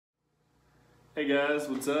Hey guys,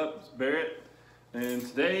 what's up? It's Barrett, and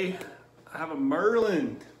today I have a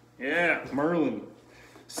Merlin. Yeah, Merlin.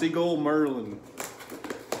 Seagull Merlin.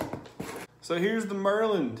 So here's the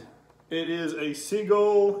Merlin. It is a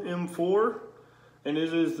Seagull M4, and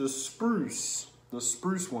it is the Spruce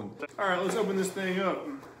one. All right, let's open this thing up.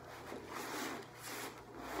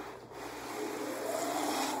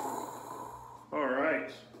 All right,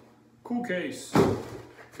 cool case.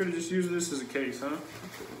 Could have just used this as a case, huh?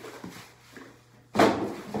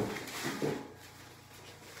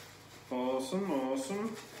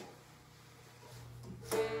 Awesome.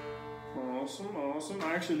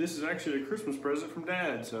 This is actually a Christmas present from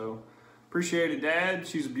Dad, so appreciate it, Dad.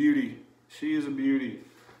 She's a beauty. She is a beauty.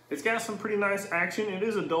 It's got some pretty nice action. It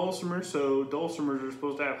is a dulcimer, so dulcimers are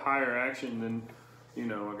supposed to have higher action than, you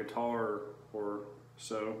know, a guitar or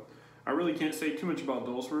so. I really can't say too much about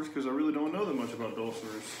dulcimers because I really don't know that much about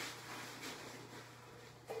dulcimers.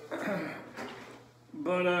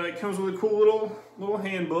 But it comes with a cool little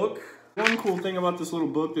handbook. One cool thing about this little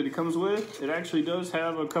book that it comes with, it actually does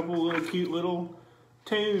have a couple little cute little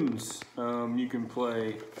tunes you can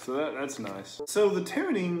play. So that's nice. So the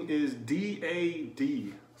tuning is D, A,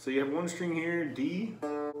 D. So you have one string here, D,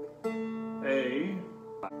 A,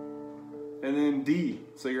 and then D.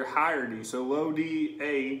 So your higher D. So low D,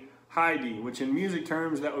 A, high D, which in music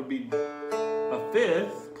terms that would be a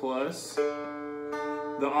fifth plus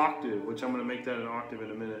the octave, which I'm going to make that an octave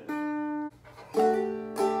in a minute.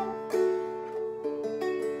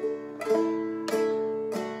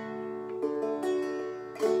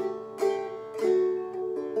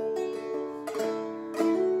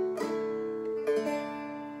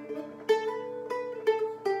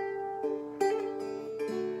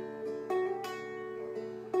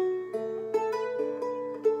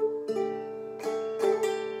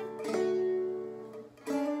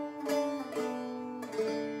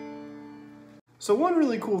 So one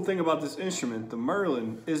really cool thing about this instrument, the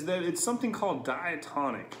Merlin, is that it's something called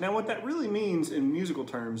diatonic. Now what that really means in musical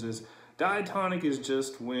terms is diatonic is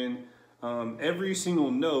just when every single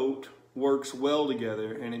note works well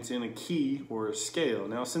together and it's in a key or a scale.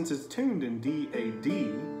 Now since it's tuned in D, A,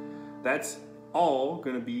 D, that's all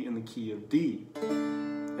going to be in the key of D.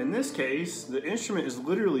 In this case, the instrument is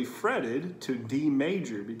literally fretted to D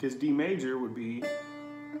major because D major would be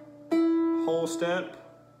whole step,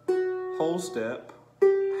 whole step,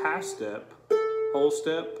 half step, whole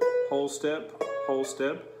step, whole step, whole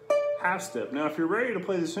step, half step. Now if you're ready to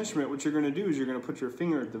play this instrument, what you're going to do is you're going to put your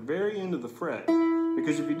finger at the very end of the fret.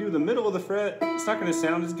 Because if you do the middle of the fret, it's not going to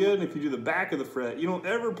sound as good. And if you do the back of the fret, you don't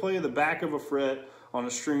ever play the back of a fret on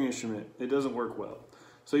a string instrument. It doesn't work well.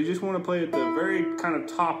 So you just want to play at the very kind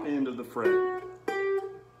of top end of the fret.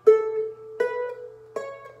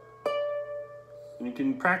 And you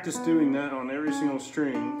can practice doing that on every single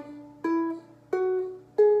string.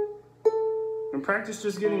 And practice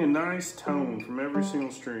just getting a nice tone from every single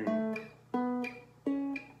string.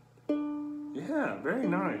 Yeah, very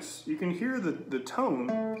nice. You can hear the tone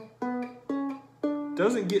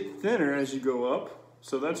doesn't get thinner as you go up,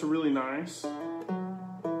 so that's really nice.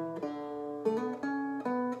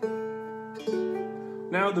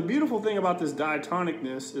 Now, the beautiful thing about this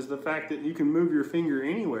diatonicness is the fact that you can move your finger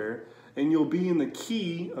anywhere and you'll be in the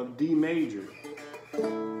key of D major.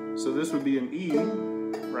 So this would be an E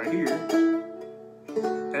right here.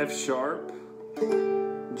 F sharp,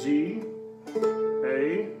 G,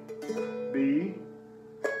 A, B,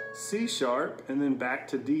 C sharp, and then back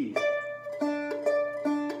to D.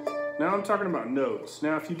 Now I'm talking about notes.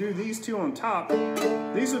 Now if you do these two on top,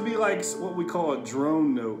 these would be like what we call a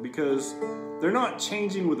drone note because they're not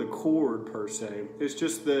changing with a chord per se. It's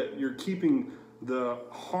just that you're keeping the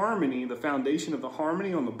harmony, the foundation of the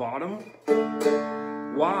harmony on the bottom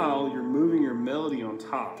while you're moving your melody on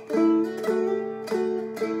top.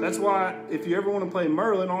 That's why if you ever want to play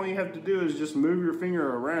Merlin, all you have to do is just move your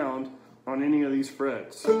finger around on any of these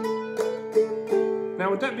frets. Now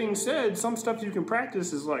with that being said, some stuff you can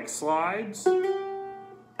practice is like slides.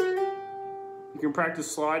 You can practice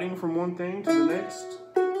sliding from one thing to the next.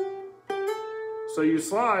 So you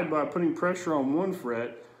slide by putting pressure on one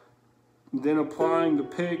fret, then applying the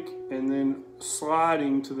pick, and then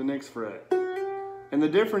sliding to the next fret. And the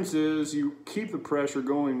difference is you keep the pressure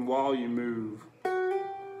going while you move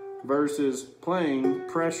versus playing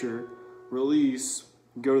pressure, release,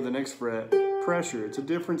 go to the next fret, pressure. It's a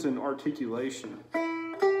difference in articulation.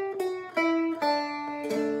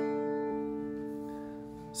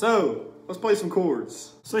 So let's play some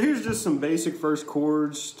chords. So here's just some basic first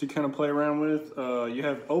chords to kind of play around with. You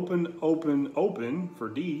have open, open, open for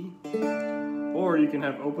D, or you can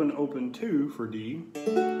have open, open 2 for D,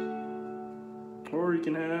 Or you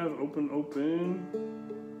can have open, open.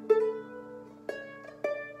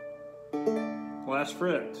 Last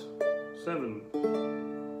fret, 7.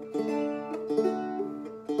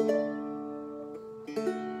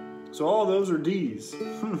 So all those are D's,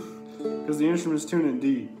 because the instrument's tuned in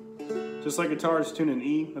D. Just like guitar is tuned in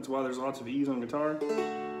E, that's why there's lots of E's on guitar.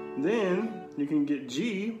 Then you can get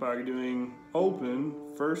G by doing open,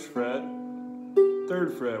 1st fret,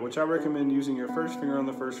 3rd fret, which I recommend using your first finger on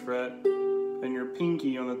the 1st fret and your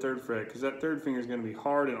pinky on the 3rd fret, because that 3rd finger is going to be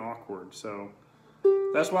hard and awkward. So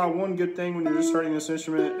that's why one good thing when you're just starting this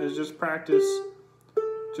instrument is just practice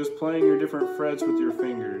just playing your different frets with your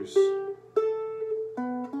fingers.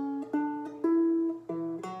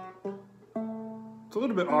 It's a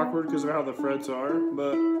little bit awkward because of how the frets are,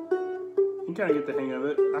 but you kind of get the hang of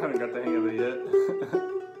it. I haven't got the hang of it yet.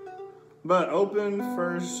 But open,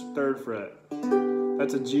 1st, 3rd fret.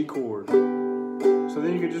 That's a G chord. So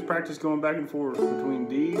then you can just practice going back and forth between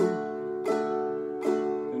D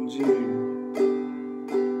and G.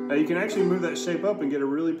 Now you can actually move that shape up and get a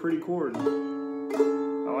really pretty chord.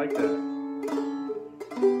 I like that.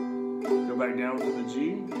 Go back down to the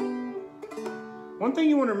G. One thing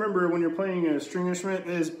you want to remember when you're playing a string instrument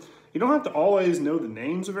is you don't have to always know the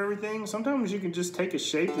names of everything. Sometimes you can just take a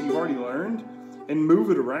shape that you've already learned and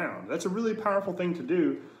move it around. That's a really powerful thing to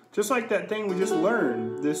do. Just like that thing we just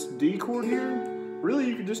learned, this D chord here, really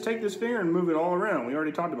you can just take this finger and move it all around. We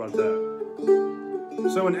already talked about that.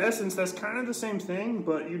 So in essence, that's kind of the same thing,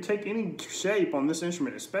 but you take any shape on this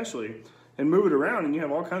instrument especially and move it around and you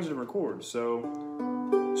have all kinds of different chords. So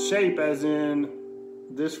shape as in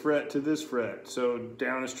this fret to this fret. So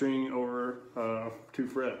down a string over 2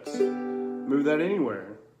 frets. Move that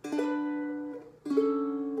anywhere.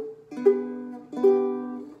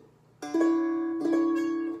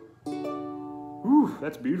 Ooh,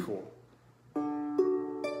 that's beautiful.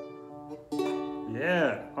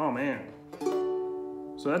 Yeah, oh man.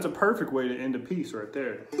 So that's a perfect way to end a piece right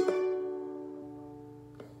there.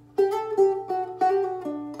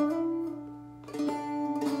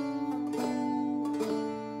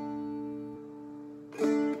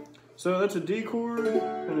 So that's a D chord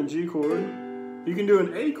and a G chord. You can do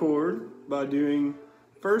an A chord by doing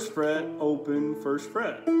 1st fret, open, 1st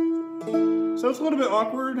fret. So it's a little bit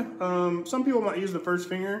awkward. Some people might use the 1st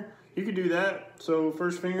finger. You could do that. So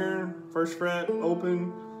 1st finger, 1st fret,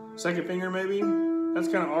 open, 2nd finger maybe. That's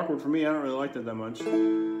kind of awkward for me. I don't really like that much.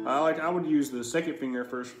 I would use the 2nd finger,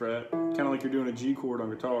 1st fret, kind of like you're doing a G chord on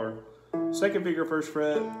guitar. 2nd finger, 1st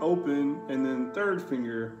fret, open, and then 3rd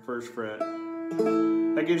finger, 1st fret.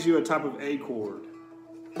 That gives you a type of A chord.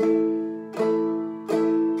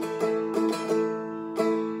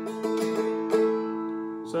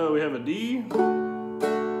 So we have a D,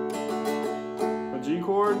 a G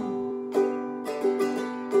chord,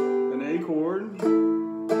 an A chord,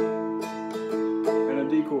 and a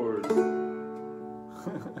D chord.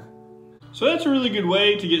 So that's a really good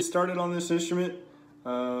way to get started on this instrument.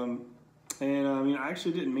 I mean, I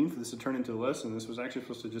actually didn't mean for this to turn into a lesson. This was actually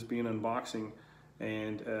supposed to just be an unboxing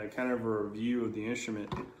and kind of a review of the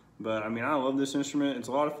instrument. But I mean, I love this instrument. It's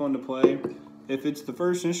a lot of fun to play. If it's the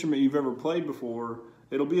first instrument you've ever played before,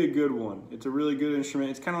 it'll be a good one. It's a really good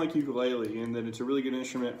instrument. It's kind of like ukulele in that it's a really good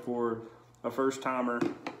instrument for a first timer.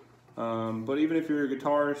 But even if you're a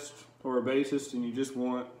guitarist or a bassist and you just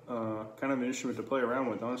want kind of an instrument to play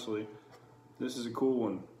around with, honestly, this is a cool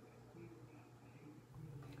one.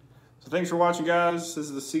 So thanks for watching, guys. This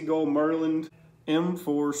is the Seagull Merlin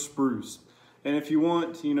M4 Spruce. And if you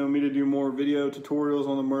want, me to do more video tutorials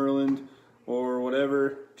on the Merlin or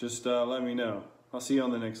whatever, just let me know. I'll see you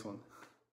on the next one.